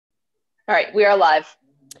All right, we are live.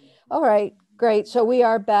 All right, great. So we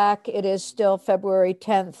are back. It is still February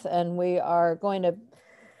 10th, and we're going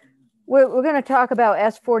to talk about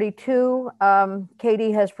S42.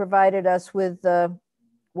 Katie has provided us with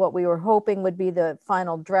what we were hoping would be the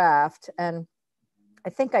final draft, and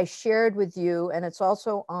I think I shared with you, and it's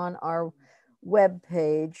also on our web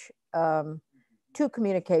page, two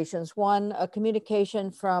communications. One, a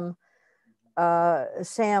communication from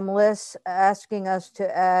Sam Liss asking us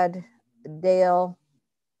to add Dale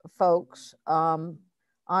folks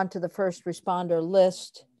onto the first responder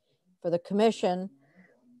list for the commission.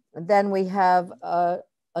 And then we have a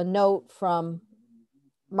note from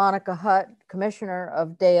Monica Hutt, commissioner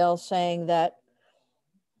of Dale, saying that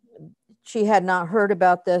she had not heard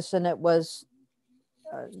about this and it was,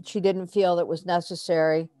 she didn't feel it was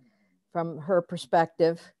necessary from her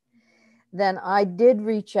perspective. Then I did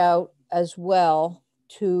reach out as well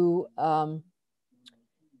to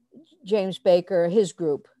James Baker, his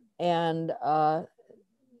group, and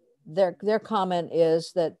their comment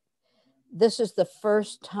is that this is the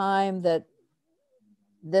first time that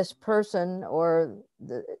this person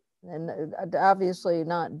and obviously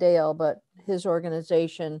not Dale, but his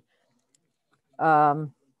organization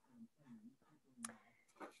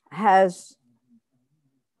has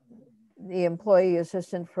the employee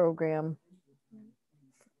assistance program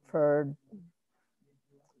for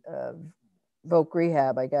Voc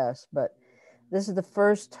Rehab, I guess, but this is the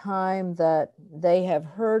first time that they have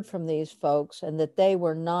heard from these folks and that they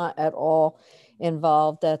were not at all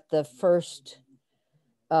involved at the first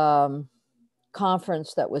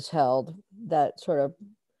conference that was held that sort of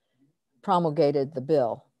promulgated the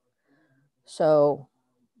bill. So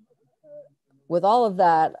with all of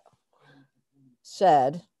that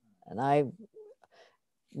said, and I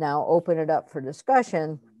now open it up for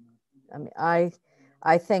discussion, I mean,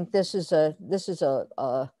 I think this is a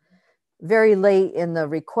very late in the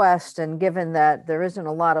request, and given that there isn't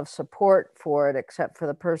a lot of support for it except for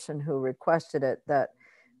the person who requested it, that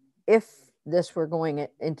if this were going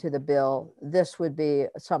into the bill, this would be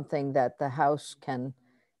something that the House can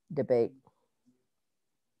debate.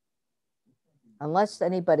 Unless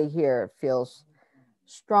anybody here feels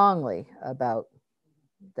strongly about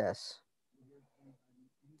this.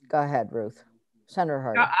 Go ahead, Ruth. Senator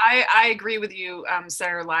Hardy. I agree with you,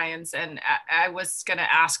 Senator Lyons, and I was going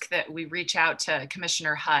to ask that we reach out to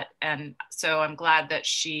Commissioner Hutt, and so I'm glad that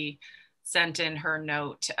she sent in her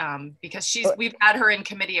note because we've had her in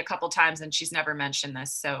committee a couple times and she's never mentioned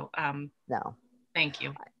this. So no, thank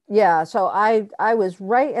you. Yeah, so I was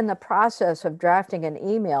right in the process of drafting an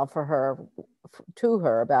email to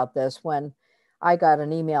her about this when I got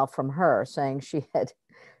an email from her saying she had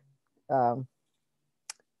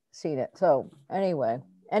seen it. So anyway,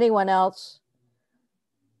 anyone else?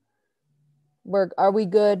 Are we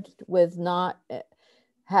good with not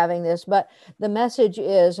having this? But the message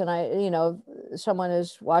is, and someone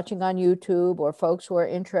is watching on YouTube or folks who are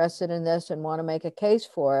interested in this and want to make a case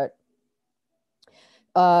for it.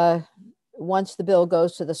 Once the bill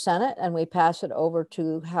goes to the Senate and we pass it over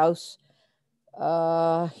to House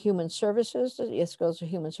Human Services, it goes to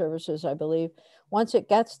Human Services, I believe. Once it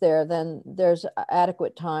gets there, then there's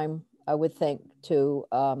adequate time, I would think, to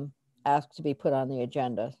ask to be put on the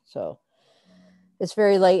agenda. So it's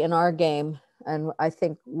very late in our game, and I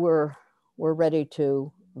think we're ready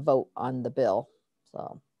to vote on the bill.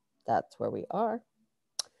 So that's where we are.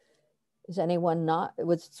 Is anyone not?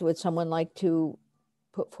 Would someone like to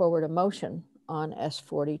put forward a motion on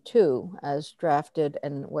S42 as drafted?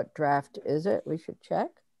 And what draft is it? We should check.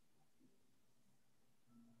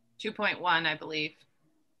 2.1, I believe.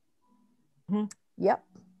 Mm-hmm. Yep.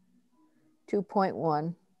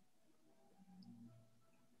 2.1.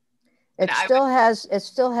 It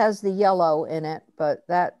still has the yellow in it, but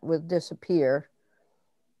that will disappear.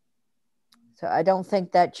 So I don't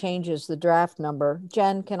think that changes the draft number.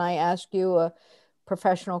 Jen, can I ask you a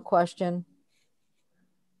professional question?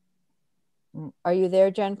 Are you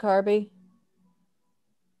there, Jen Carby?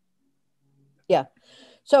 Yeah.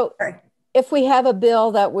 So if we have a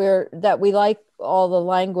bill that we like all the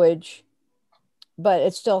language, but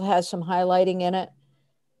it still has some highlighting in it,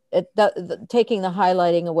 taking the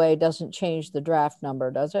highlighting away doesn't change the draft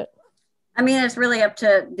number, does it? I mean, it's really up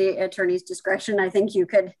to the attorney's discretion. I think you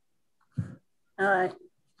could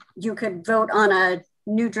vote on a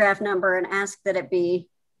new draft number and ask that it be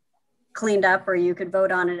cleaned up, or you could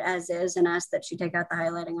vote on it as is and ask that she take out the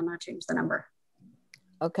highlighting and not change the number.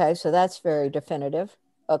 Okay, so that's very definitive.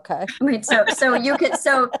 Okay. I mean, so you could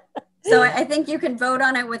so I think you can vote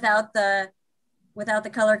on it without the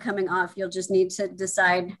color coming off. You'll just need to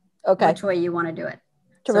decide which way you want to do it.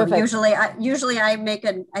 Terrific. So usually I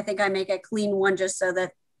think I make a clean one just so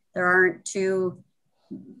that there aren't two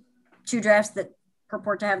drafts that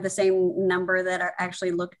purport to have the same number that are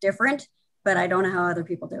actually look different, but I don't know how other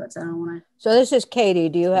people do it. So I don't want to. So this is Katie.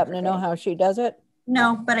 Do you happen to know how she does it?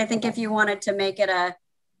 No, but I think if you wanted to make it a,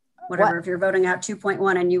 whatever, if you're voting out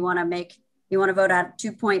 2.1 and you want to vote out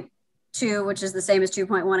 2.2, which is the same as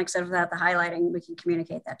 2.1, except without the highlighting, we can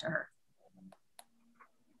communicate that to her.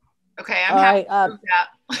 Okay, I'm happy to do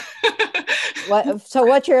that. So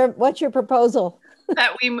what's your proposal?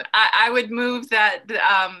 That I would move that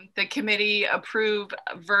the committee approve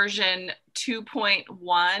version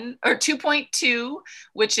 2.1 or 2.2,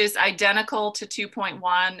 which is identical to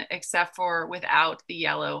 2.1 except for without the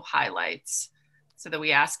yellow highlights. So that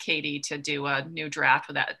we ask Katie to do a new draft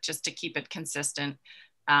with that, just to keep it consistent.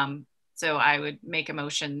 So I would make a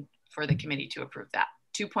motion for the committee to approve that.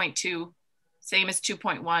 2.2, same as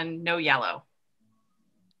 2.1, no yellow.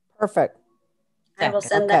 Perfect. I will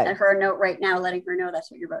send her a note right now, letting her know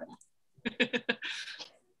that's what you're voting on.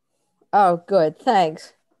 Oh, good.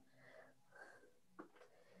 Thanks.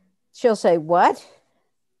 She'll say, what?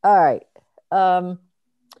 All right.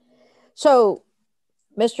 So,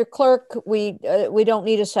 Mr. Clerk, we don't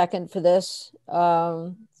need a second for this.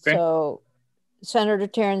 Okay. So, Senator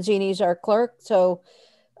Terenzini is our clerk. So,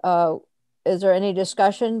 is there any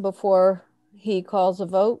discussion before he calls a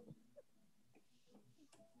vote?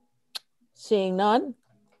 Seeing none.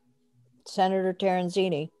 Senator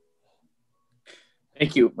Terenzini.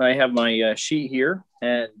 Thank you. I have my sheet here,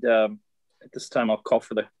 and at this time I'll call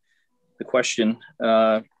for the question,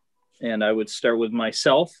 and I would start with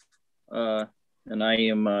myself, and I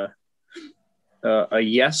am a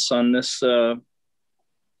yes on this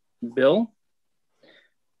bill,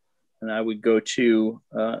 and I would go to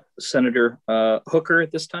Senator Hooker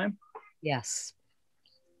at this time. Yes.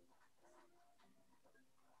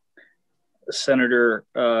 Senator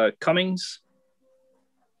Cummings.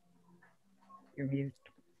 You're mute.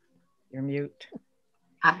 You're mute.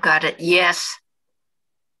 I've got it. Yes.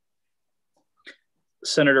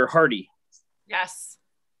 Senator Hardy. Yes.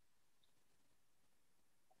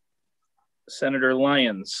 Senator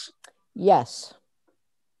Lyons. Yes.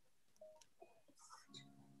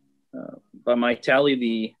 By my tally,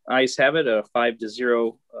 the ayes have it, a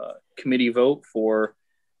 5-0 committee vote for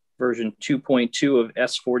version 2.2 of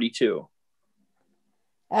S42.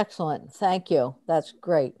 Excellent. Thank you. That's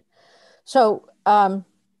great. So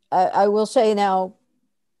I will say now,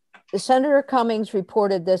 Senator Cummings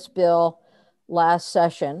reported this bill last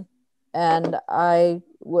session, and I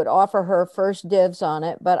would offer her first dibs on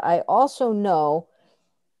it. But I also know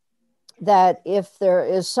that if there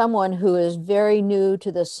is someone who is very new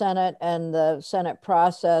to the Senate and the Senate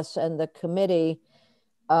process and the committee,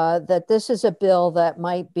 that this is a bill that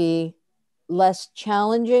might be less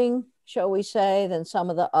challenging, shall we say, than some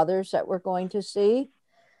of the others that we're going to see.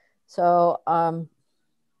 So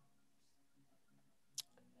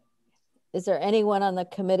is there anyone on the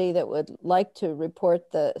committee that would like to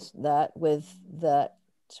report that with that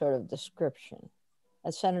sort of description?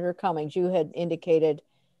 As Senator Cummings, you had indicated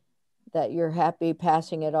that you're happy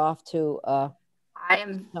passing it off to I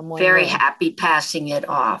am very happy passing it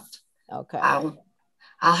off. Okay.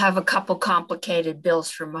 I'll have a couple complicated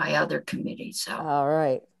bills from my other committee. So all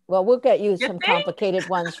right. Well, we'll get you some complicated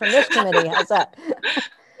ones from this committee. How's that?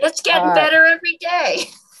 It's getting better every day.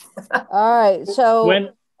 All right. So when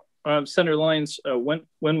Senator Lyons, when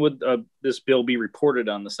would this bill be reported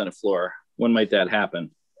on the Senate floor? When might that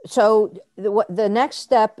happen? So the next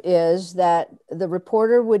step is that the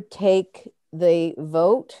reporter would take the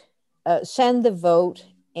vote, send the vote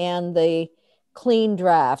and the clean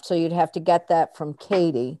draft. So you'd have to get that from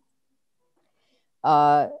Katie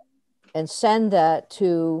and send that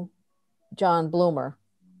to John Bloomer,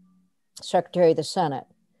 Secretary of the Senate,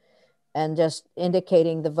 and just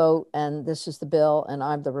indicating the vote and this is the bill and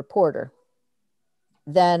I'm the reporter.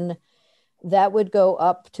 Then that would go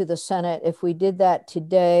up to the Senate. If we did that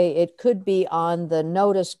today, it could be on the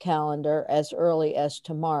notice calendar as early as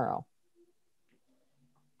tomorrow.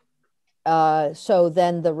 So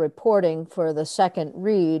then the reporting for the second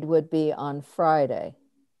read would be on Friday.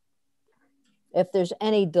 If there's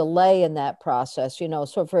any delay in that process,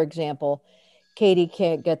 so for example, Katie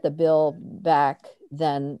can't get the bill back,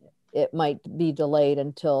 then it might be delayed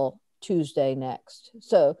until Tuesday next.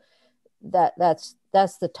 So that's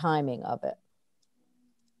the timing of it.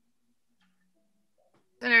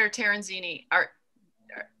 Senator Terenzini,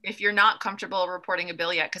 if you're not comfortable reporting a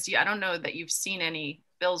bill yet, because I don't know that you've seen any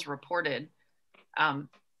bills reported, I'm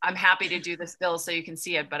happy to do this bill so you can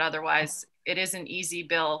see it, but otherwise it is an easy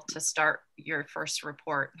bill to start your first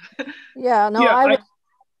report. Yeah, no,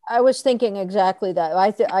 I was thinking exactly that.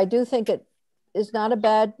 I do think it is not a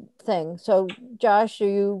bad thing. So Josh, are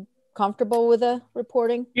you comfortable with the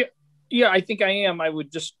reporting? Yeah, I think I am. I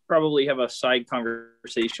would just probably have a side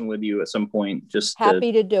conversation with you at some point, just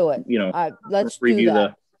Happy to do it. Let's review do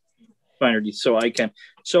that. the finer details. So I can.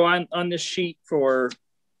 So on this sheet for,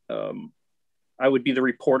 I would be the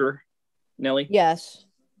reporter, Nellie. Yes.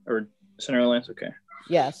 Or Senator Lyons. Okay.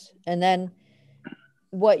 Yes, and then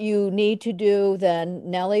what you need to do, then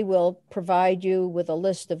Nellie will provide you with a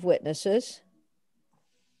list of witnesses.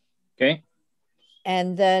 Okay.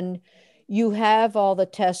 And then you have all the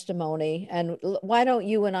testimony. And why don't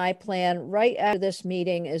you and I plan right after this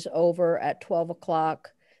meeting is over at 12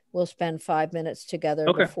 o'clock? We'll spend 5 minutes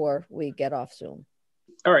together before we get off Zoom.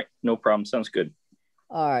 All right. No problem. Sounds good.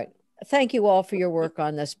 All right. Thank you all for your work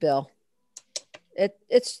on this bill.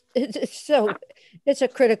 It's a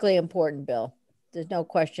critically important bill. There's no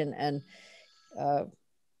question. And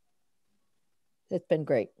it's been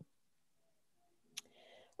great.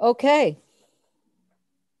 Okay.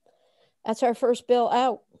 That's our first bill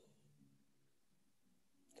out.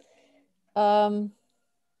 And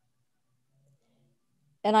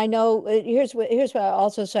I know, here's what I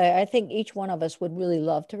also say. I think each one of us would really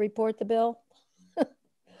love to report the bill.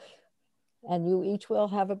 And you each will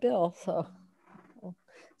have a bill. So we'll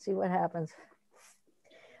see what happens.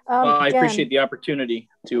 Well, I appreciate the opportunity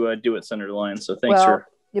to do it, Senator Lyons. So thanks for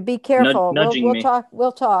you be careful. Nudging we'll me. talk.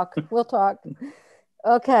 We'll talk.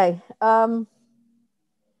 Okay. Jen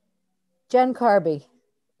Carby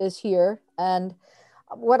is here. And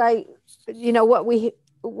we're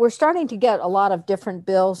starting to get a lot of different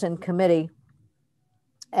bills in committee.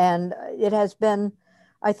 And it has been,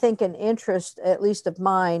 I think, an interest, at least of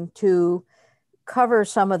mine, to cover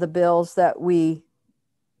some of the bills that we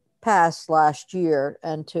passed last year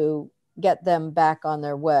and to get them back on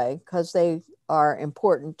their way because they are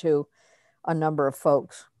important to a number of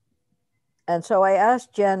folks. And so I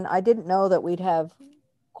asked Jen, I didn't know that we'd have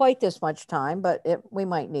quite this much time, but we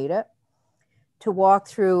might need it, to walk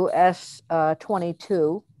through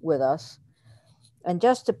S22 with us. And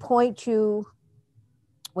just to point you,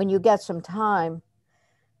 when you get some time,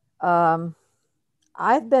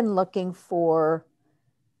 I've been looking for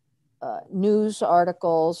news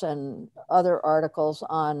articles and other articles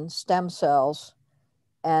on stem cells.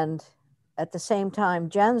 And at the same time,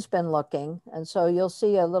 Jen's been looking. And so you'll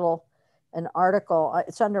see an article,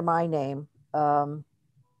 it's under my name.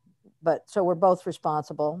 But so we're both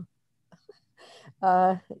responsible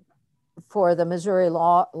for the Missouri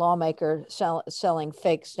lawmaker selling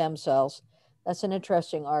fake stem cells. That's an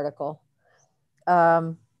interesting article.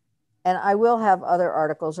 And I will have other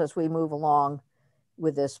articles as we move along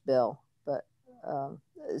with this bill, but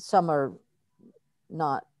some are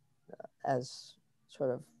not as sort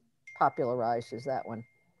of popularized as that one.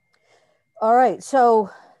 All right, so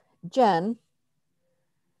Jen,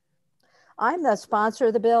 I'm the sponsor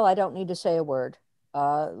of the bill. I don't need to say a word.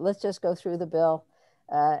 Let's just go through the bill.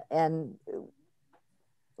 And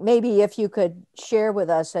maybe if you could share with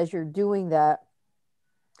us as you're doing that,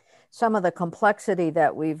 some of the complexity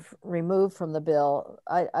that we've removed from the bill.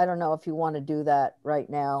 I don't know if you want to do that right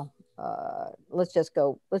now. Let's just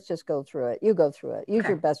go through it. You go through it. Use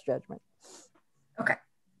your best judgment. Okay.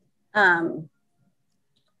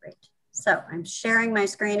 Great. So I'm sharing my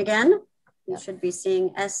screen again. You should be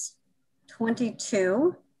seeing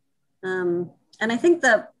S22. And I think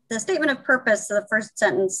the statement of purpose, the first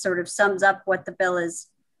sentence sort of sums up what the bill is,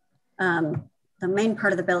 the main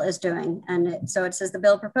part of the bill is doing. And so it says the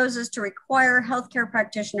bill proposes to require healthcare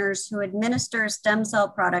practitioners who administer stem cell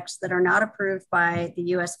products that are not approved by the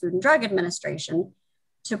U.S. Food and Drug Administration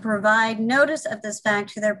to provide notice of this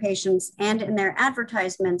fact to their patients and in their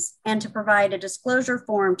advertisements, and to provide a disclosure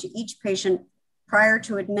form to each patient prior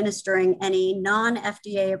to administering any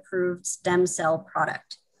non-FDA approved stem cell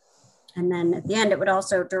product. And then at the end, it would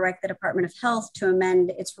also direct the Department of Health to amend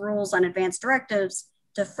its rules on advanced directives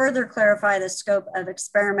to further clarify the scope of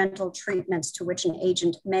experimental treatments to which an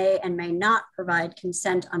agent may and may not provide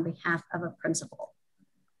consent on behalf of a principal.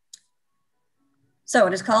 So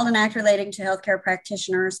it is called an act relating to healthcare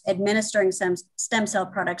practitioners administering stem cell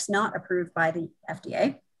products not approved by the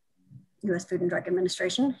FDA, U.S. Food and Drug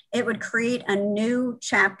Administration. It would create a new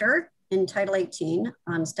chapter in Title 18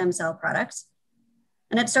 on stem cell products.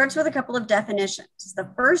 And it starts with a couple of definitions.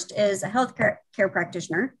 The first is a healthcare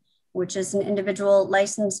practitioner, which is an individual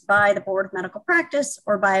licensed by the Board of Medical Practice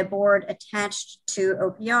or by a board attached to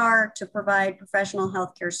OPR to provide professional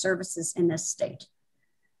healthcare services in this state.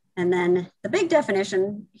 And then the big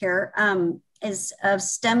definition here is of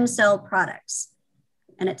stem cell products.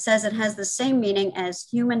 And it says it has the same meaning as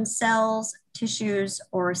human cells, tissues,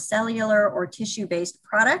 or cellular or tissue-based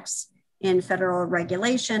products in federal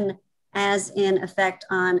regulation as in effect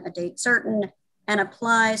on a date certain and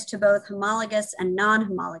applies to both homologous and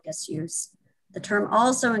non-homologous use. The term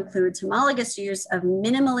also includes homologous use of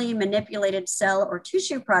minimally manipulated cell or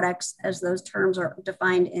tissue products, as those terms are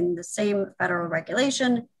defined in the same federal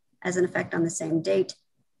regulation as in effect on the same date,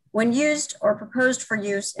 when used or proposed for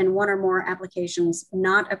use in one or more applications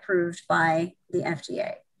not approved by the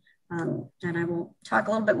FDA. And I will talk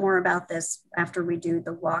a little bit more about this after we do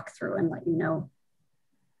the walkthrough and let you know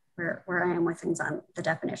where I am with things on the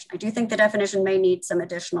definition. I do think the definition may need some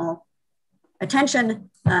additional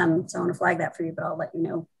attention. So I want to flag that for you, but I'll let you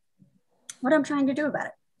know what I'm trying to do about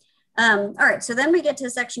it. All right, so then we get to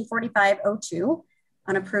section 4502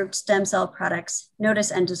 on approved stem cell products,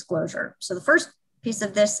 notice and disclosure. So the first piece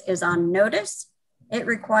of this is on notice. It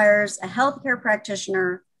requires a healthcare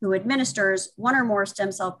practitioner who administers one or more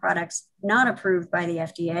stem cell products not approved by the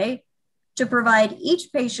FDA to provide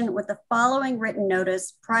each patient with the following written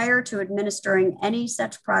notice prior to administering any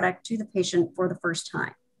such product to the patient for the first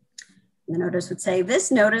time. The notice would say, this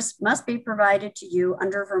notice must be provided to you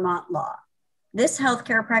under Vermont law. This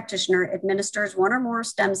healthcare practitioner administers one or more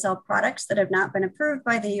stem cell products that have not been approved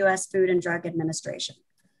by the U.S. Food and Drug Administration.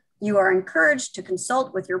 You are encouraged to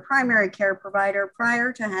consult with your primary care provider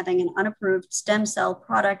prior to having an unapproved stem cell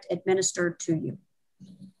product administered to you.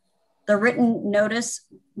 The written notice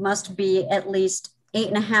must be at least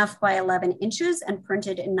 8.5 by 11 inches and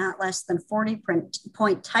printed in not less than 40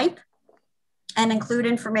 point type, and include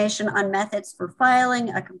information on methods for filing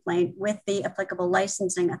a complaint with the applicable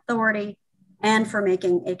licensing authority and for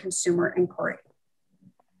making a consumer inquiry.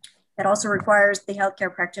 It also requires the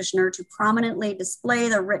healthcare practitioner to prominently display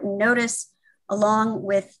the written notice along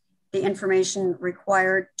with the information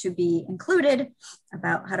required to be included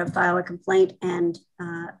about how to file a complaint and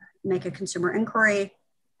make a consumer inquiry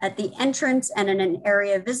at the entrance and in an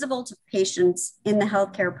area visible to patients in the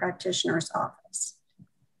healthcare practitioner's office.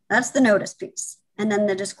 That's the notice piece. And then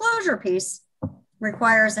the disclosure piece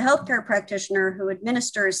requires a healthcare practitioner who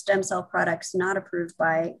administers stem cell products not approved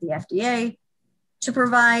by the FDA to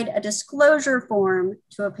provide a disclosure form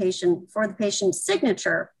to a patient for the patient's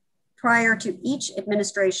signature prior to each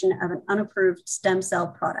administration of an unapproved stem cell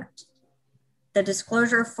product. The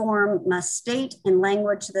disclosure form must state in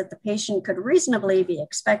language that the patient could reasonably be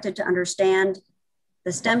expected to understand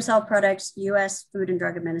the stem cell product's U.S. Food and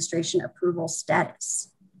Drug Administration approval status.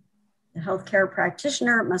 The healthcare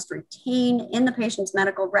practitioner must retain in the patient's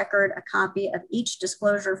medical record a copy of each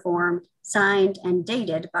disclosure form signed and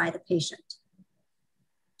dated by the patient.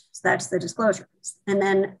 So that's the disclosure. And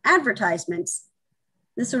then advertisements.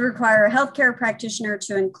 This would require a healthcare practitioner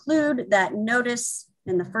to include that notice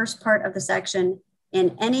in the first part of the section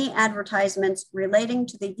in any advertisements relating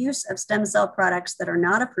to the use of stem cell products that are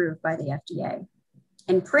not approved by the FDA.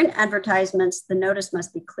 In print advertisements, the notice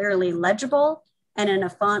must be clearly legible and in a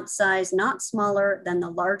font size not smaller than the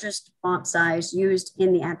largest font size used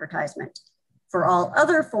in the advertisement. For all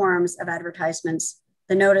other forms of advertisements,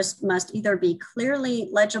 the notice must either be clearly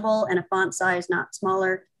legible and a font size not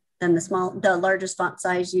smaller than the largest font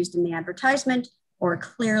size used in the advertisement, or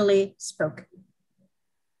clearly spoken.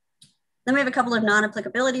 Then we have a couple of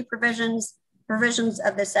non-applicability provisions. Provisions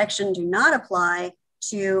of this section do not apply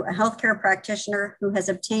to a healthcare practitioner who has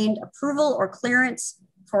obtained approval or clearance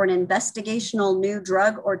for an investigational new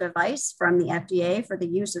drug or device from the FDA for the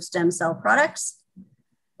use of stem cell products,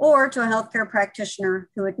 or to a healthcare practitioner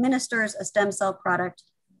who administers a stem cell product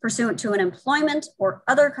pursuant to an employment or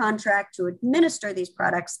other contract to administer these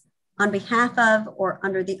products on behalf of or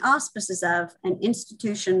under the auspices of an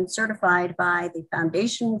institution certified by the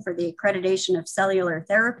Foundation for the Accreditation of Cellular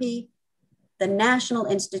Therapy, the National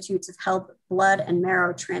Institutes of Health Blood and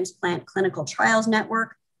Marrow Transplant Clinical Trials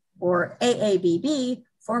Network, or AABB,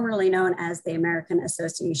 formerly known as the American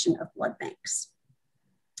Association of Blood Banks.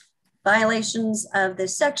 Violations of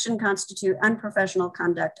this section constitute unprofessional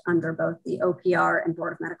conduct under both the OPR and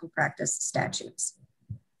Board of Medical Practice statutes.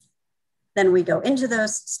 Then we go into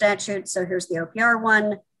those statutes. So here's the OPR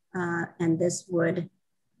one, and this would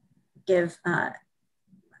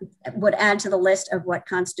add to the list of what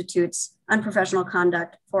constitutes unprofessional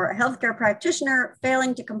conduct for a healthcare practitioner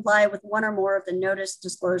failing to comply with one or more of the notice,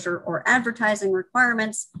 disclosure, or advertising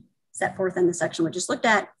requirements set forth in the section we just looked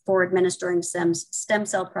at for administering stem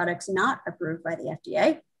cell products not approved by the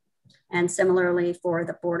FDA. And similarly for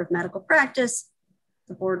the Board of Medical Practice,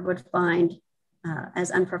 the board would find as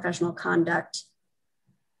unprofessional conduct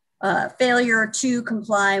failure to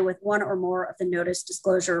comply with one or more of the notice,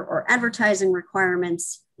 disclosure, or advertising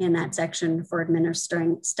requirements in that section for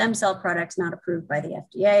administering stem cell products not approved by the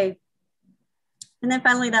FDA. And then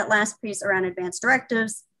finally, that last piece around advanced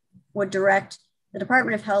directives would direct the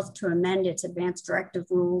Department of Health to amend its advanced directive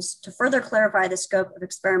rules to further clarify the scope of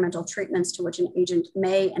experimental treatments to which an agent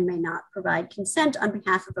may and may not provide consent on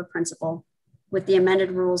behalf of a principal, with the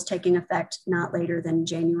amended rules taking effect not later than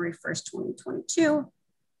January 1st, 2022.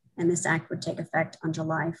 And this act would take effect on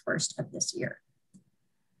July 1st of this year.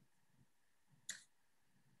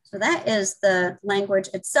 So that is the language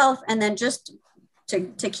itself. And then just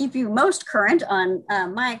to keep you most current on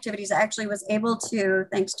my activities, I actually was able to,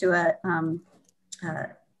 thanks to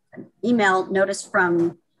an email notice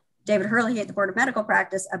from David Hurley at the Board of Medical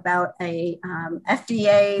Practice about a some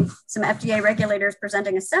FDA regulators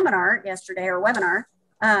presenting a seminar yesterday, or webinar.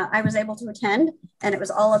 I was able to attend, and it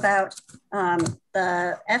was all about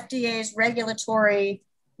the FDA's regulatory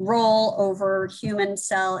role over human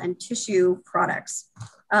cell and tissue products.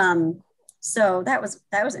 So that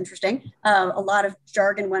was interesting. A lot of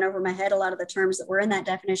jargon went over my head, a lot of the terms that were in that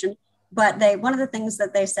definition. But one of the things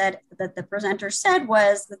that they said, that the presenter said,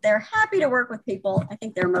 was that they're happy to work with people. I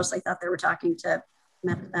think they mostly thought they were talking to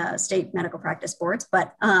state medical practice boards,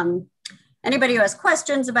 but anybody who has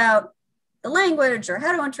questions about the language or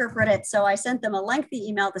how to interpret it. So I sent them a lengthy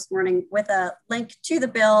email this morning with a link to the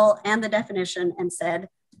bill and the definition, and said,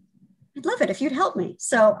 I'd love it if you'd help me.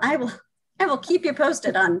 So I will keep you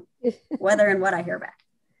posted on whether and what I hear back.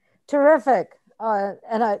 Terrific.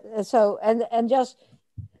 Just,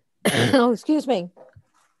 oh, excuse me.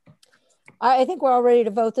 I think we're all ready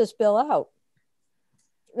to vote this bill out.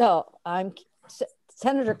 No,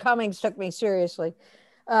 Senator Cummings took me seriously.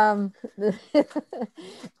 You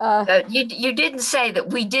didn't say that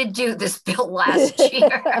we did do this bill last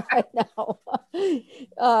year. I know.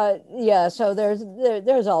 Yeah, so there's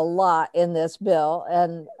a lot in this bill,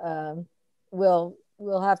 and we'll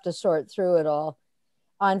have to sort through it all.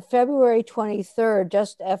 On February 23rd,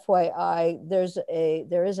 just FYI,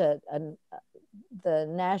 the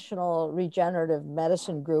National Regenerative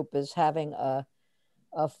Medicine Group is having a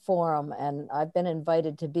forum, and I've been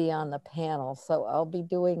invited to be on the panel, so I'll be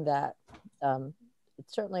doing that. It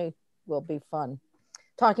certainly will be fun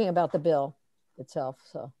talking about the bill itself.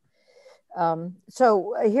 So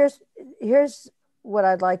here's what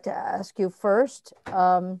I'd like to ask you first.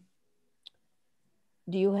 Do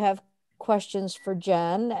you have questions for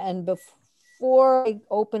Jen? And before I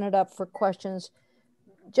open it up for questions,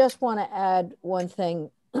 just want to add one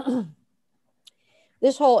thing.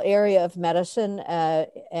 This whole area of medicine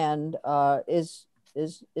is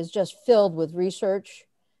just filled with research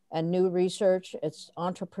and new research. It's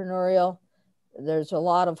entrepreneurial. There's a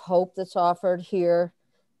lot of hope that's offered here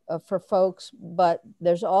for folks, but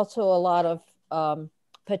there's also a lot of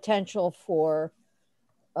potential for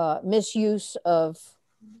misuse of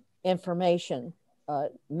information,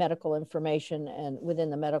 medical information, and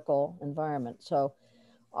within the medical environment. So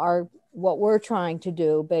what we're trying to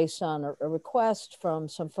do, based on a request from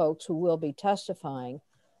some folks who will be testifying,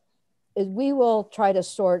 is we will try to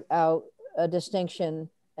sort out a distinction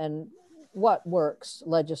and what works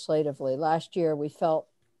legislatively. Last year we felt,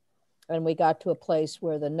 and we got to a place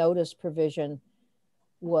where the notice provision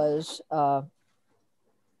was the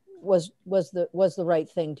right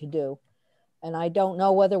thing to do. And I don't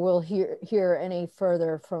know whether we'll hear any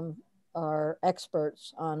further from our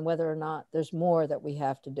experts on whether or not there's more that we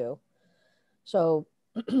have to do. So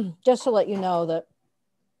just to let you know that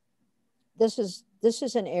this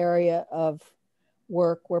is an area of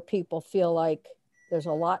work where people feel like there's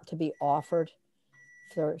a lot to be offered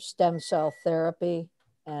for stem cell therapy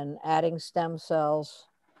and adding stem cells,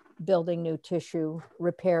 building new tissue,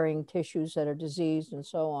 repairing tissues that are diseased, and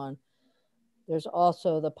so on. There's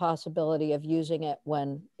also the possibility of using it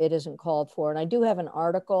when it isn't called for. And I do have an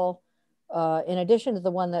article, in addition to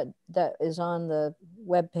the one that is on the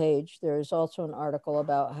webpage, there's also an article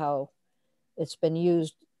about how it's been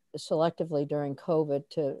used selectively during COVID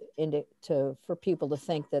for people to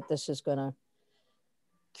think that this is going to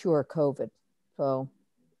cure COVID, so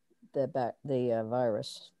the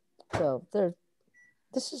virus. So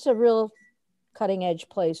this is a real cutting edge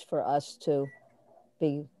place for us to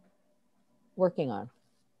be working on.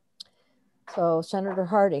 So Senator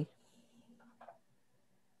Hardy.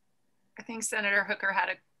 I think Senator Hooker had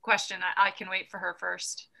a question. I can wait for her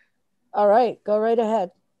first. All right, go right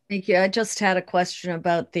ahead. Thank you. I just had a question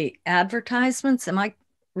about the advertisements. Am I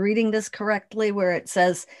reading this correctly, where it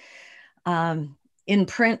says, in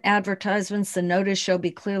print advertisements, the notice shall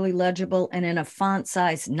be clearly legible and in a font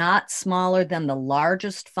size not smaller than the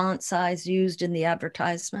largest font size used in the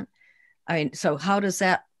advertisement? I mean, so how does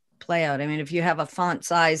that play out? I mean, if you have a font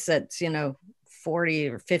size that's, 40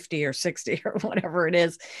 or 50 or 60 or whatever it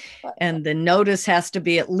is. And the notice has to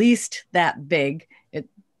be at least that big.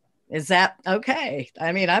 Is that okay?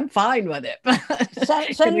 I mean, I'm fine with it.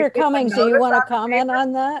 Senator Cummings, do you want to comment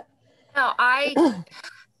on that? No,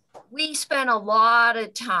 we spent a lot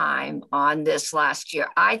of time on this last year.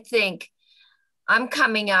 I think I'm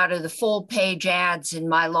coming out of the full page ads in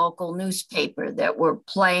my local newspaper that were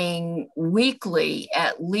playing weekly,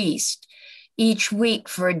 at least each week,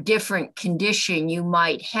 for a different condition you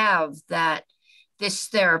might have that this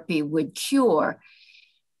therapy would cure.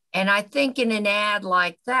 And I think in an ad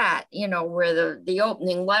like that, you know, where the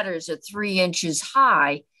opening letters are 3 inches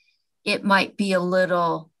high, it might be a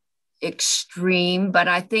little extreme, but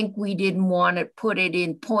I think we didn't want to put it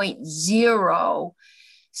in 0.0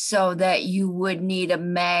 so that you would need a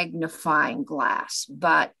magnifying glass.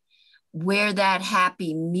 But where that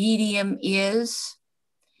happy medium is,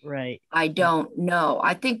 right, I don't know.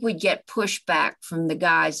 I think we'd get pushback from the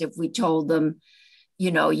guys if we told them, you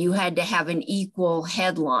know, you had to have an equal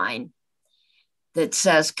headline that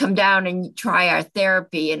says, come down and try our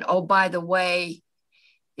therapy. And oh, by the way,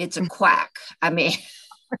 it's a quack. I mean,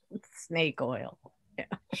 snake oil. Yeah.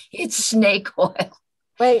 It's snake oil.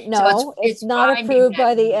 Wait, no, so it's not approved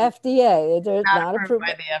by the FDA. It's not approved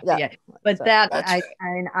by the FDA. Yeah. But so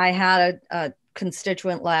I had a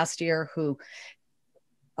constituent last year who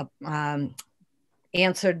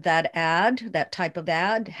answered that ad, that type of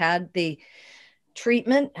ad, had the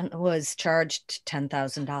treatment, and was charged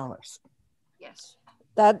 $10,000. Yes.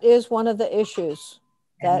 That is one of the issues.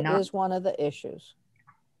 That is one of the issues.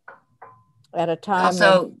 At a time.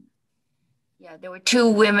 Also, yeah, there were 2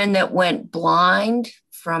 women that went blind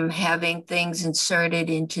from having things inserted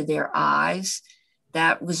into their eyes.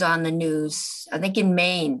 That was on the news, I think in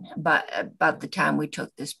Maine, about the time we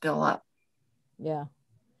took this bill up. Yeah.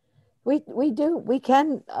 We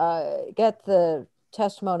can get the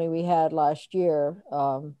testimony we had last year.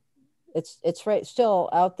 It's right still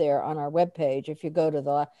out there on our webpage if you go to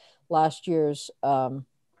the last year's last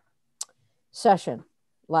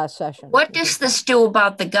session. What does this do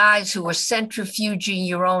about the guys who are centrifuging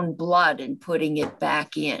your own blood and putting it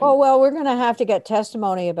back in? Oh, well, we're going to have to get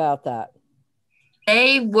testimony about that.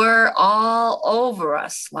 They were all over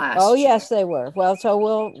us last year. Oh, yes, they were. Well, so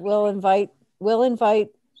we'll invite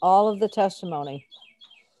all of the testimony.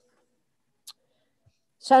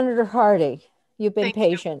 Senator Hardy, you've been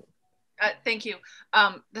patient. Thank you.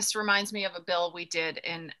 This reminds me of a bill we did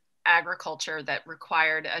in agriculture that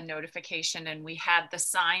required a notification, and we had the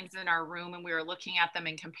signs in our room and we were looking at them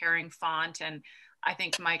and comparing font, and I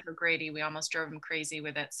think Mike O'Grady, we almost drove him crazy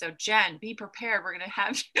with it. So Jen, be prepared. We're going to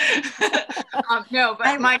have no, but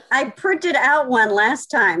I printed out one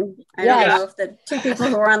last time. I don't know if the 2 people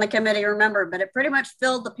who were on the committee remember, but it pretty much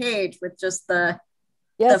filled the page with just the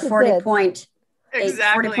 40 point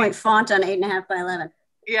exactly 40 point font on 8.5 by 11.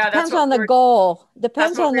 Yeah, depends on the goal.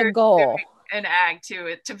 Depends on the goal. And ag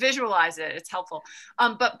too, to visualize it, it's helpful.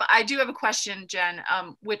 But I do have a question, Jen,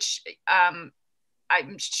 which I'm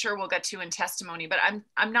sure we'll get to in testimony, but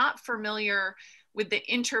I'm not familiar with the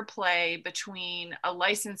interplay between a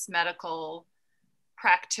licensed medical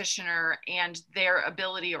practitioner and their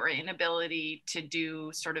ability or inability to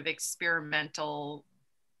do sort of experimental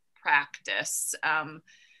practice.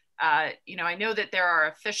 You know, I know that there are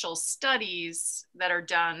official studies that are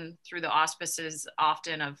done through the auspices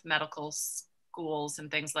often of medical schools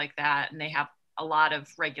and things like that, and they have a lot of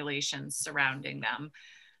regulations surrounding them.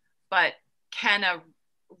 But can a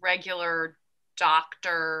regular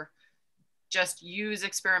doctor just use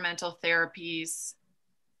experimental therapies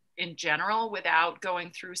in general without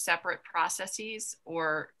going through separate processes,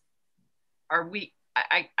 or are we?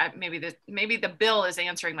 Maybe the bill is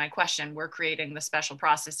answering my question. We're creating the special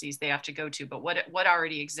processes they have to go to, but what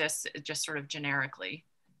already exists, just sort of generically?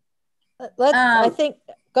 I think.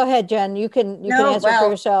 Go ahead, Jen. You can answer for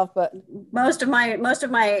yourself. But most of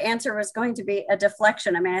my answer was going to be a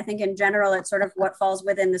deflection. I mean, I think in general, it's sort of what falls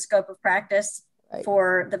within the scope of practice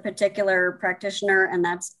for the particular practitioner, and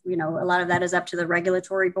that's, you know, a lot of that is up to the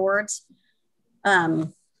regulatory boards.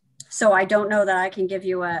 So I don't know that I can give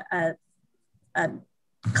you a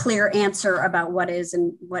clear answer about what is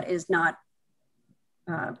and what is not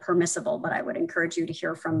permissible, but I would encourage you to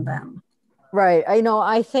hear from them. Right.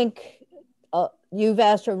 I think you've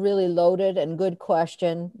asked a really loaded and good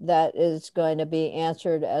question that is going to be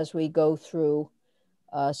answered as we go through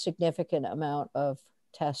a significant amount of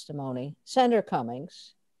testimony. Senator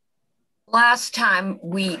Cummings. Last time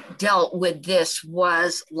we dealt with this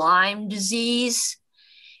was Lyme disease,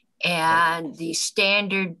 and the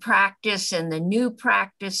standard practice and the new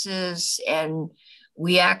practices. And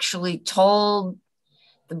we actually told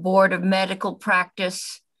the Board of Medical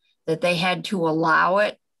Practice that they had to allow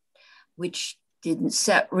it, which didn't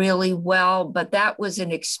set really well, but that was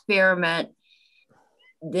an experiment.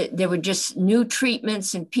 There were just new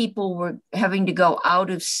treatments and people were having to go out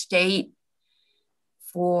of state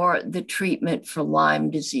for the treatment for Lyme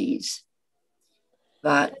disease.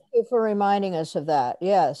 But thank you for reminding us of that.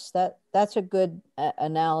 Yes, that's a good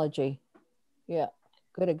analogy. Yeah,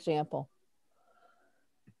 good example.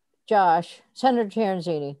 Josh, Senator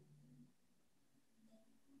Terenzini.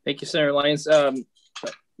 Thank you, Senator Lyons.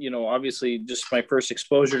 You know, obviously just my first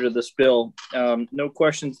exposure to this bill. No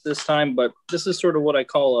questions this time, but this is sort of what I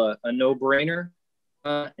call a no-brainer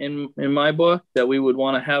in my book, that we would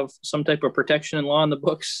want to have some type of protection and law in the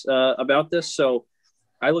books about this. So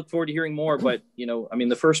I look forward to hearing more, but you know, I mean,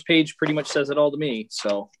 the first page pretty much says it all to me.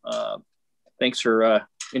 So thanks for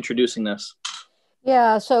introducing this.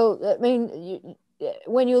 Yeah, so I mean,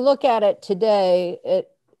 when you look at it today,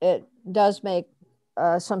 it does make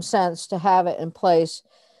some sense to have it in place.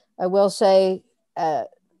 I will say the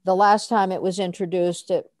last time it was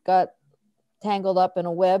introduced, it got tangled up in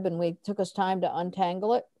a web and we took us time to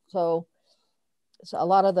untangle it. So a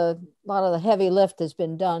lot of the heavy lift has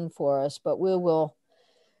been done for us, but we will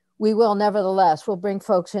nevertheless, we'll bring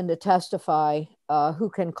folks in to testify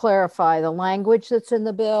who can clarify the language that's in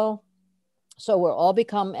the bill. So we'll all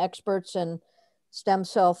become experts in stem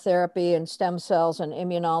cell therapy and stem cells and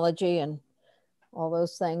immunology and all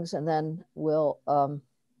those things. And then we'll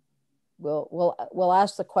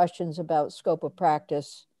ask the questions about scope of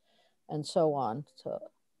practice and so on. So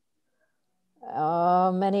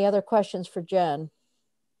many other questions for Jen?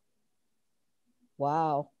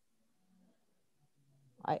 Wow.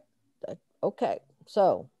 Okay,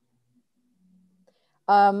 so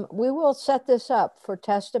we will set this up for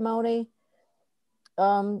testimony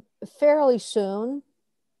fairly soon,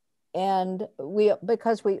 and we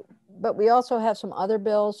also have some other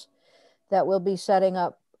bills that we'll be setting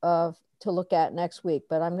up to look at next week,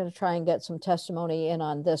 but I'm going to try and get some testimony in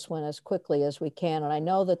on this one as quickly as we can. And I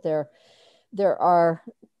know that there are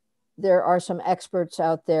some experts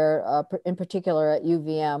out there, in particular at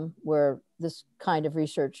UVM, where this kind of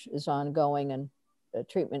research is ongoing and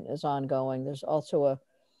treatment is ongoing. There's also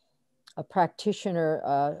a practitioner,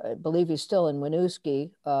 I believe he's still in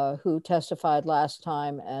Winooski, who testified last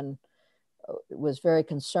time and was very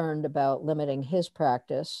concerned about limiting his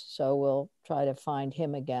practice. So we'll try to find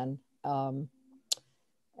him again, and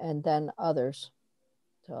then others.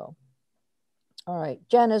 So, all right,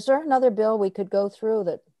 Jen, is there another bill we could go through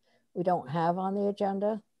that we don't have on the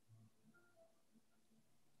agenda?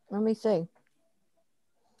 Let me see.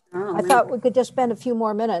 I thought we could just spend a few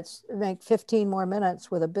more minutes, make 15 more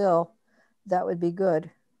minutes with a bill. That would be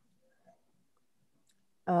good.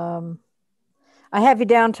 I have you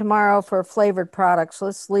down tomorrow for flavored products.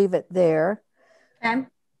 Let's leave it there. Okay.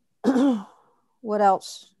 What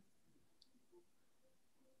else?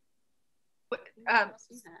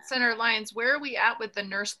 Senator Lyons, where are we at with the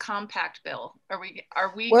nurse compact bill?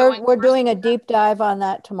 We're doing a deep dive on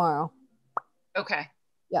that tomorrow. Okay.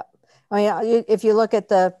 Yep. I mean, if you look,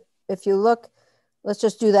 let's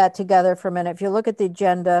just do that together for a minute. If you look at the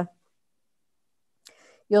agenda,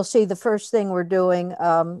 you'll see the first thing we're doing.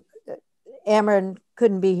 Ameren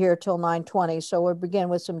couldn't be here till 9:20, so we'll begin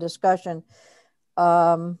with some discussion.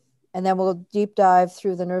 And then we'll deep dive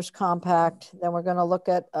through the nurse compact. Then we're going to look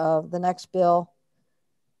at the next bill.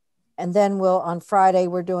 And then on Friday,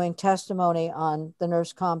 we're doing testimony on the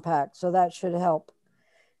nurse compact. So that should help,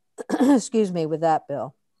 excuse me, with that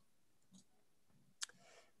bill.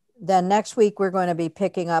 Then next week, we're going to be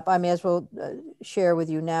picking up, I may as well share with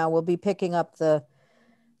you now, we'll be picking up the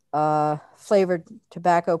flavored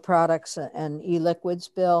tobacco products and e-liquids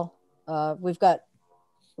bill. We've got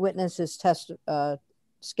witnesses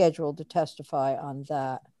scheduled to testify on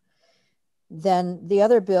that. Then the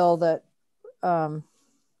other bill that,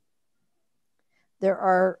 there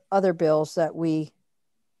are other bills that we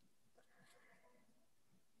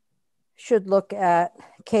should look at.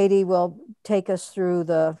 Katie will take us through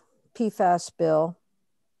the PFAS bill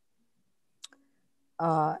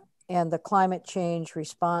and the climate change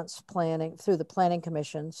response planning through the planning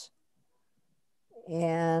commissions.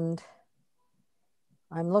 And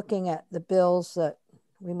I'm looking at the bills that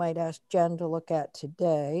we might ask Jen to look at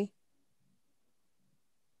today.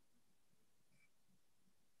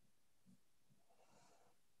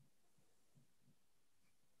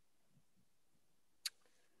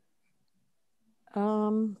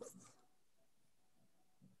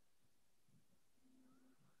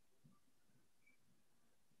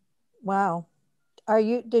 Wow.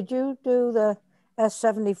 Did you do the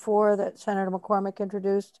S-74 that Senator McCormick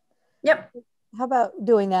introduced? Yep. how about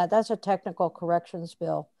doing that? That's a technical corrections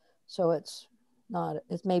bill. So it's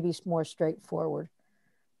maybe more straightforward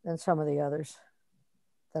than some of the others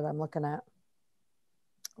that I'm looking at.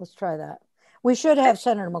 Let's try that. We should have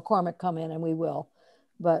Senator McCormick come in, and we will,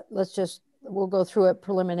 but we'll go through it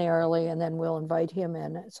preliminarily, and then we'll invite him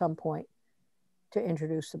in at some point to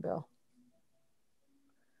introduce the bill.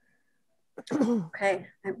 Okay,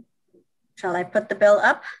 shall I put the bill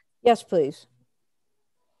up? Yes, please.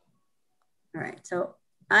 All right, so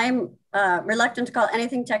I'm reluctant to call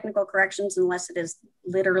anything technical corrections unless it is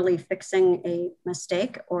literally fixing a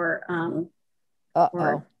mistake or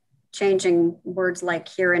changing words like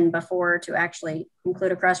here and before to actually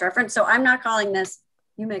include a cross-reference. So I'm not calling this,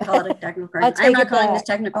 you may call it a technical correction. I'm not calling this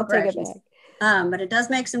technical corrections. But it does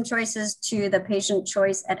make some choices to the patient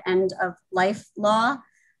choice at end of life law.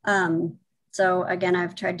 So again,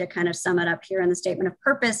 I've tried to kind of sum it up here in the statement of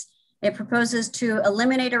purpose. It proposes to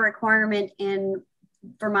eliminate a requirement in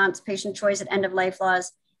Vermont's patient choice at end of life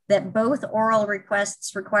laws that both oral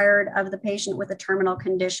requests required of the patient with a terminal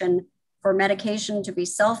condition for medication to be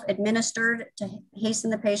self-administered to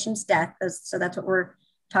hasten the patient's death, so that's what we're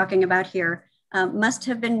talking about here, must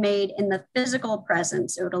have been made in the physical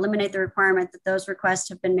presence. It would eliminate the requirement that those requests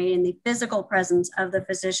have been made in the physical presence of the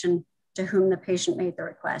physician to whom the patient made the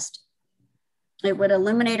request. It would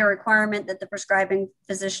eliminate a requirement that the prescribing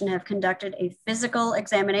physician have conducted a physical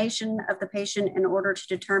examination of the patient in order to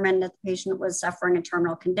determine that the patient was suffering a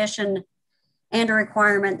terminal condition, and a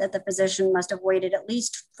requirement that the physician must have waited at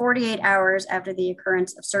least 48 hours after the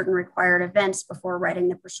occurrence of certain required events before writing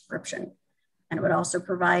the prescription. And it would also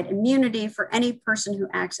provide immunity for any person who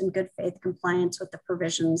acts in good faith compliance with the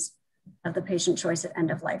provisions of the patient choice at end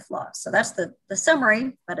of life law. So that's the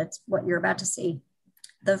summary, but it's what you're about to see.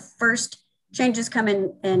 The first changes come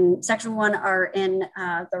in section 1 are in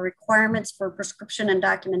the requirements for prescription and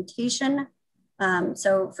documentation.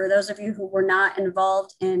 So for those of you who were not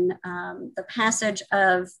involved in the passage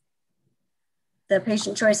of the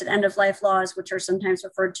patient choice at end of life laws, which are sometimes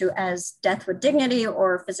referred to as death with dignity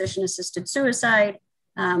or physician assisted suicide,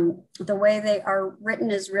 the way they are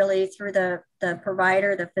written is really through the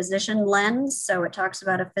provider, the physician lens. So it talks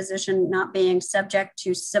about a physician not being subject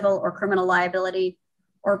to civil or criminal liability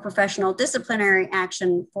or professional disciplinary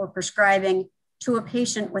action for prescribing to a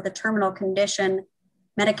patient with a terminal condition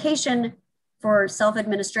medication for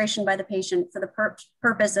self-administration by the patient for the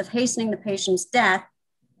purpose of hastening the patient's death.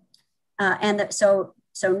 So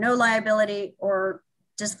no liability or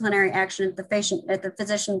disciplinary action if the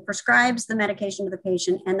physician prescribes the medication to the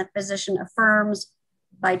patient and the physician affirms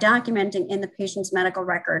by documenting in the patient's medical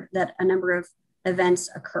record that a number of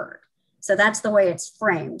events occurred. So that's the way it's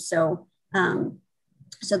framed. So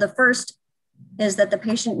the first is that the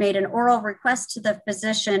patient made an oral request to the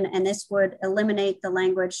physician, and this would eliminate the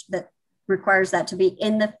language that requires that to be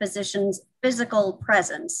in the physician's physical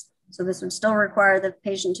presence. So this would still require the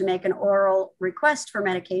patient to make an oral request for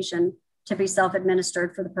medication to be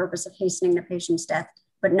self-administered for the purpose of hastening the patient's death,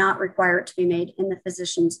 but not require it to be made in the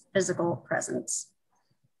physician's physical presence.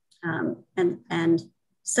 And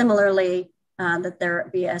similarly, that there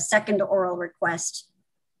be a second oral request,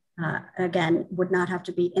 again, would not have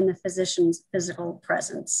to be in the physician's physical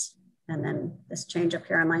presence. And then this change up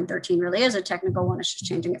here on line 13 really is a technical one. It's just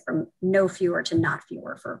changing it from no fewer to not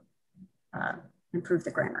fewer for improve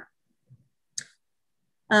the grammar.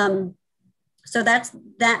 So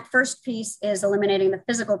that first piece is eliminating the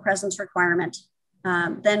physical presence requirement.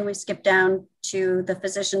 Then we skip down to the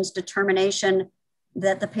physician's determination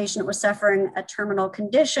that the patient was suffering a terminal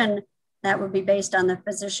condition. That would be based on the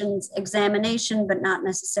physician's examination, but not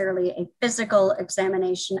necessarily a physical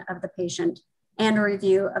examination of the patient, and a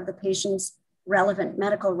review of the patient's relevant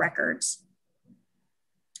medical records.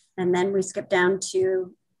 And then we skip down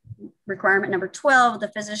to requirement number 12, the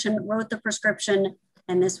physician wrote the prescription,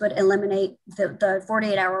 and this would eliminate the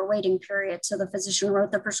 48-hour waiting period. So the physician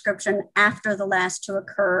wrote the prescription after the last to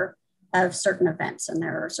occur of certain events, and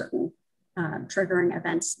there are certain triggering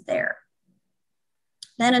events there.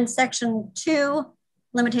 Then in section 2,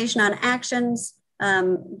 limitation on actions,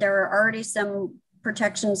 there are already some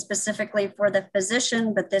protections specifically for the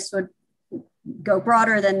physician, but this would go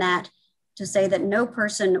broader than that to say that no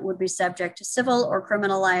person would be subject to civil or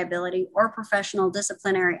criminal liability or professional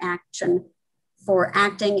disciplinary action for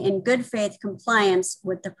acting in good faith compliance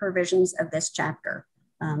with the provisions of this chapter.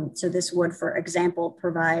 So this would, for example,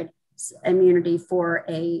 provide immunity for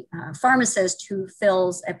a pharmacist who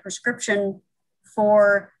fills a prescription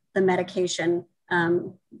for the medication.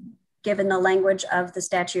 Given the language of the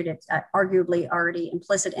statute, it's arguably already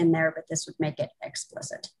implicit in there, but this would make it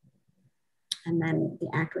explicit. And then the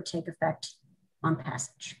act would take effect on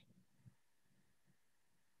passage.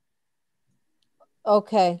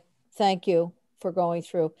 Okay, thank you for going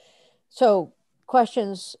through. So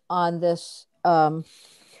questions on this.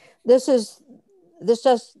 This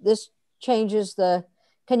changes the,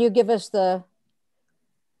 can you give us the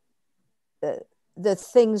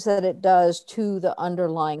things that it does to the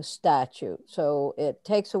underlying statute? So it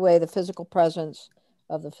takes away the physical presence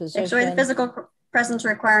of the physician. Takes away the physical presence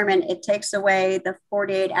requirement. It takes away the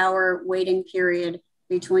 48-hour waiting period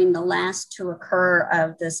between the last to occur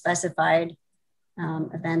of the specified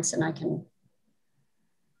events. And I can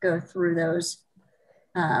go through those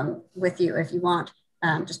with you if you want.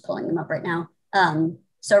 Just pulling them up right now.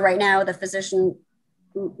 So right now the physician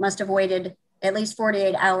must have waited at least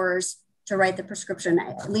 48 hours to write the prescription,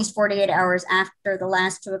 at least 48 hours after the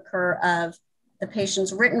last to occur of the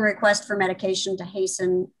patient's written request for medication to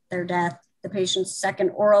hasten their death, the patient's second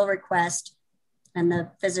oral request, and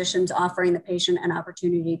the physician's offering the patient an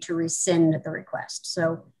opportunity to rescind the request.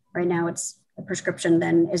 So right now it's the prescription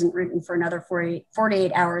then isn't written for another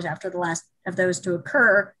 48 hours after the last of those to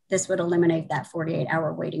occur. This would eliminate that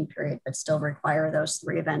 48-hour waiting period, but still require those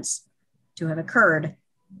 3 events to have occurred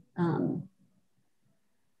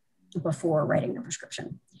before writing the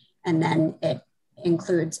prescription. And then it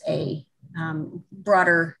includes a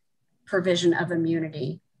broader provision of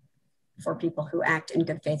immunity for people who act in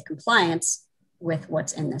good faith compliance with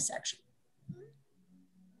what's in this section.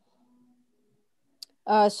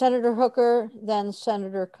 Senator Hooker, then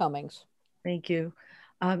Senator Cummings. Thank you.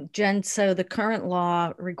 Jen, so the current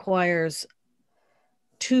law requires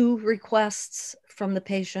 2 requests from the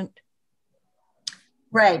patient?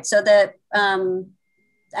 Right, so that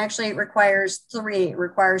actually it requires 3. It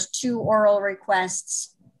requires 2 oral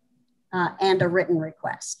requests and a written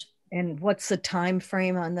request. And what's the time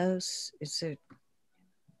frame on those? Is it?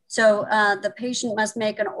 So the patient must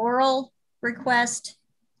make an oral request,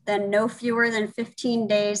 then no fewer than 15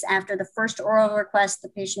 days after the first oral request, the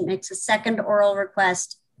patient makes a second oral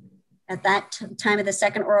request. At that time of the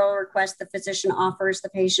second oral request, the physician offers the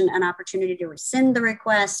patient an opportunity to rescind the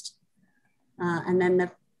request. And then the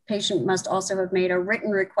patient must also have made a written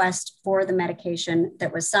request for the medication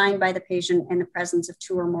that was signed by the patient in the presence of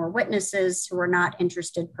 2 or more witnesses who are not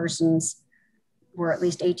interested persons, were at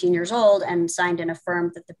least 18 years old, and signed and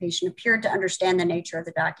affirmed that the patient appeared to understand the nature of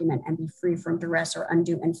the document and be free from duress or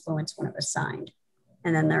undue influence when it was signed.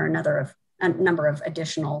 And then there are a number of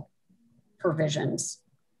additional provisions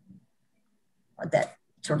that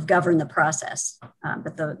sort of govern the process,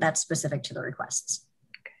 but that's specific to the requests.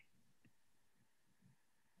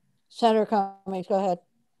 Senator Cummings, go ahead.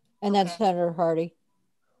 And then Senator Hardy.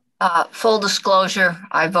 Full disclosure,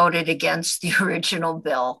 I voted against the original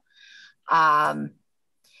bill. But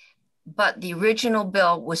the original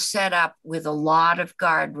bill was set up with a lot of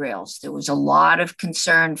guardrails. There was a lot of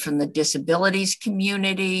concern from the disabilities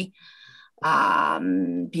community,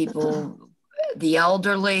 people, the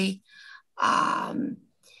elderly,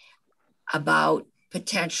 about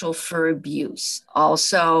potential for abuse.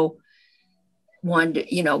 Also,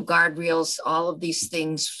 guardrails, all of these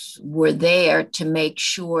things were there to make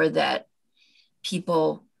sure that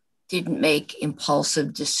people didn't make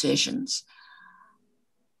impulsive decisions.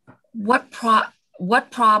 What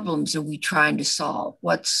problems are we trying to solve?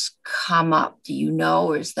 What's come up? Do you know,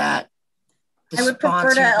 or is that I would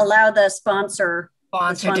prefer to allow the sponsor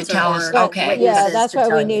to tell us? Okay. Yeah, that's why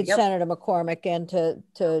we need Yep. Senator McCormick in to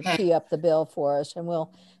Okay. tee up the bill for us, and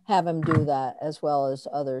we'll have him do that as well as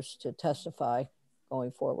others to testify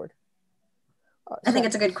going forward. I think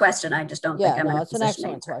it's a good question. I just don't think I'm in a it's an position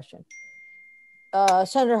to excellent answer. question.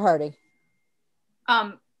 Senator Hardy.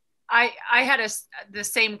 I had the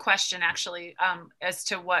same question actually as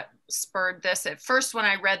to what spurred this. At first, when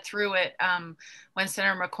I read through it, when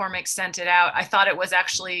Senator McCormick sent it out, I thought it was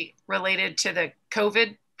actually related to the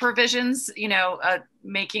COVID provisions,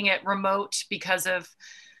 making it remote because of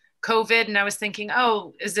COVID. And I was thinking,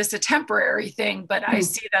 oh, is this a temporary thing? But I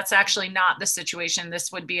see that's actually not the situation.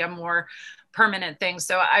 This would be a more permanent thing.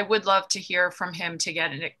 So I would love to hear from him to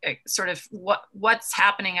get a sort of what's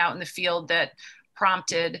happening out in the field that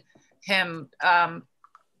prompted him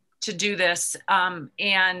to do this.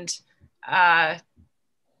 And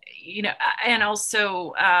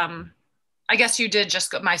also, I guess you did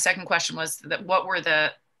just go, my second question was that what were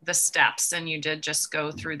the steps, and you did just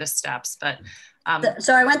go through the steps, but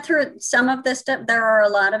so I went through some of the steps. There are a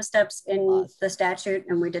lot of steps in the statute,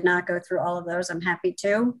 and we did not go through all of those. I'm happy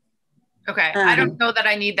to. Okay. I don't know that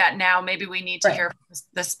I need that now. Maybe we need to hear from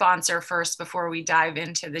the sponsor first before we dive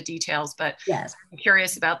into the details, but yes, I'm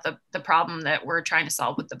curious about the problem that we're trying to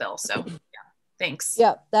solve with the bill. So yeah, thanks.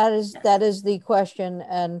 Yeah, that is the question.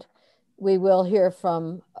 And we will hear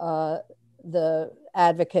from the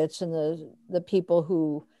advocates and the people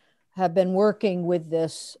who have been working with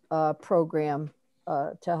this program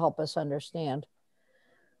to help us understand.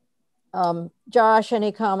 Josh,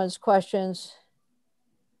 any comments, questions?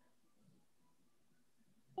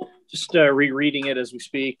 Just rereading it as we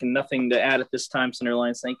speak, and nothing to add at this time, Senator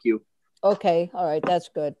Lyons. Thank you. Okay, all right, that's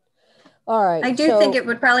good. All right. I do think it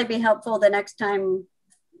would probably be helpful the next time,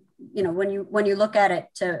 you know, when you look at it,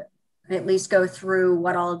 to at least go through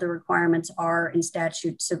what all of the requirements are in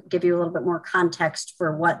statute to give you a little bit more context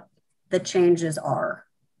for what the changes are.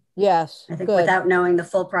 Yes, I think good. without knowing the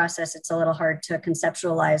full process, it's a little hard to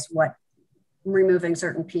conceptualize what removing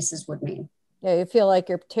certain pieces would mean. Yeah, you feel like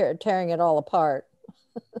you're tearing it all apart.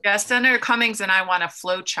 Yeah, Senator Cummings and I want a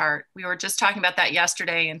flow chart. We were just talking about that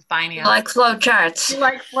yesterday in finance. Like flow charts. We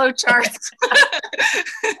like flow charts.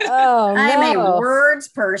 Oh, I'm no. a words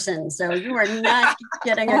person, so you are not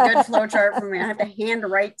getting a good flow chart from me. I have to hand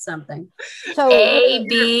write something. So A,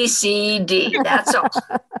 B, C, D. That's all.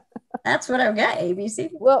 That's what I've got, ABC.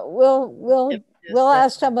 We'll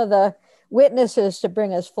ask some of the witnesses to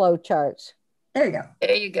bring us flow charts. There you go.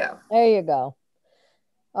 There you go. There you go.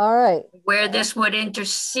 All right. Where this would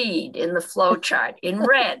intercede in the flow chart in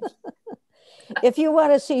red. If you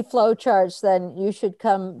want to see flow charts, then you should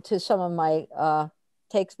come to some of my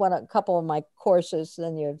take a couple of my courses,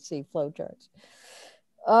 then you'd see flow charts.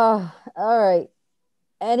 All right.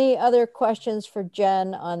 Any other questions for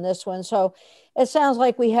Jen on this one? So it sounds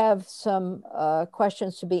like we have some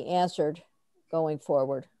questions to be answered going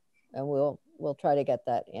forward, and we'll try to get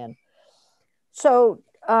that in. So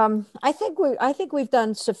I think we've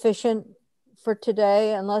done sufficient for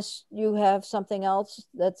today, unless you have something else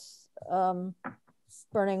that's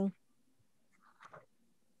burning.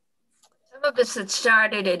 Some of us that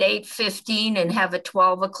started at 8:15 and have a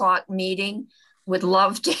 12 o'clock meeting would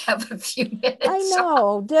love to have a few minutes. I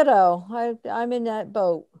know, ditto. I'm in that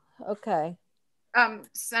boat. Okay.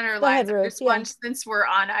 Senator Go ahead, Lyons, Ruth. just one, since we're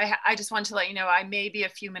on, I just want to let you know I may be a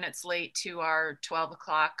few minutes late to our 12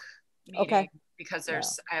 o'clock meeting. Okay. Because I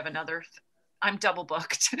have another, I'm double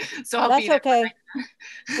booked. So I'll That's be there. okay.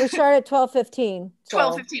 We start at 12:15.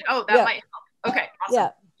 12:15. Oh, that might help. Okay. Awesome. Yeah.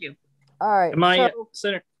 Thank you. All right. Am I,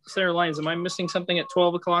 Senator Lyons, am I missing something at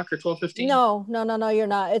 12 o'clock or 12:15? No, you're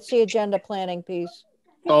not. It's the agenda planning piece.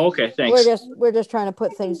 Oh, okay. Thanks. We're just trying to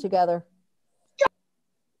put things together.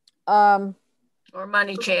 Or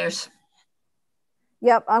money chairs.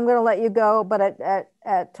 Yep, I'm going to let you go, but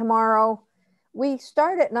at tomorrow, we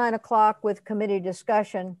start at 9 o'clock with committee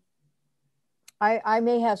discussion. I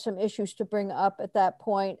may have some issues to bring up at that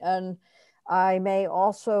point, and I may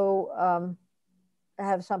also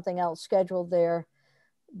have something else scheduled there.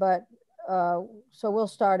 But so we'll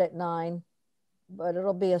start at 9, but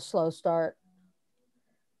it'll be a slow start.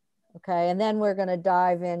 Okay, and then we're going to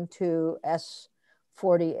dive into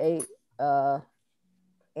S48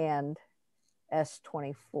 and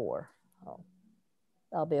S24. Oh,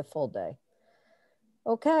 that'll be a full day.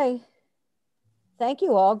 Okay. Thank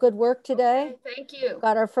you all. Good work today. Okay, thank you.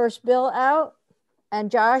 Got our first bill out. And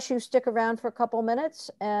Josh, you stick around for a couple minutes,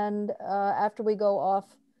 and after we go off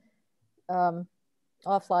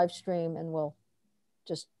live stream, and we'll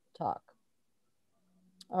just talk.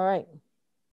 All right.